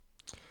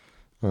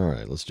All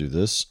right, let's do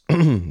this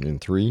in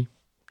 3,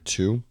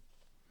 2.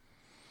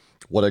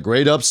 What a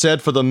great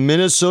upset for the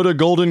Minnesota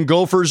Golden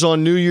Gophers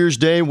on New Year's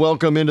Day.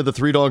 Welcome into the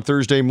Three Dog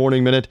Thursday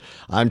Morning Minute.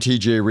 I'm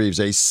TJ Reeves.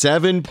 A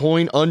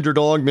 7-point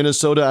underdog,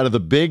 Minnesota out of the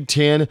Big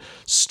Ten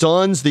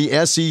stuns the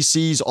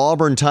SEC's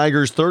Auburn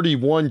Tigers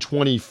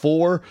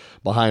 31-24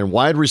 behind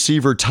wide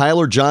receiver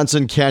Tyler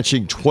Johnson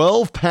catching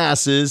 12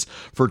 passes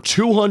for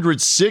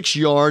 206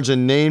 yards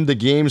and named the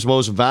game's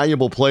most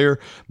valuable player.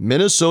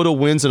 Minnesota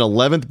wins an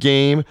 11th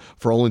game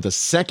for only the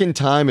second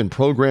time in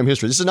program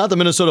history. This is not the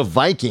Minnesota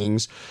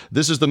Vikings.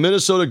 This is the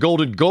Minnesota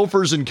Golden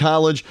Gophers in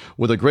college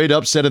with a great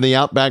upset in the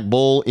Outback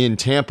Bowl in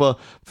Tampa.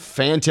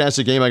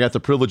 Fantastic game. I got the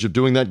privilege of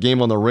doing that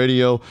game on the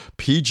radio.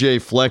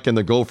 PJ Fleck and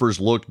the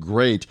Gophers looked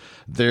great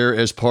there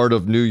as part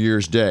of New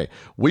Year's Day.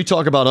 We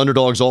talk about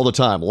underdogs all the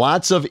time.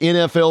 Lots of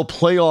NFL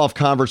playoff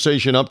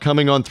conversation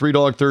upcoming on Three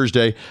Dog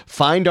Thursday.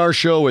 Find our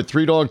show at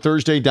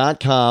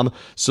threedogthursday.com.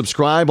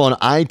 Subscribe on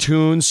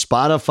iTunes,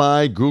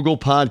 Spotify, Google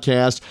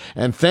Podcast.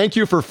 And thank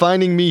you for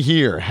finding me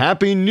here.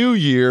 Happy New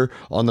Year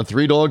on the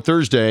Three Dog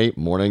Thursday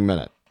Morning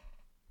Minute.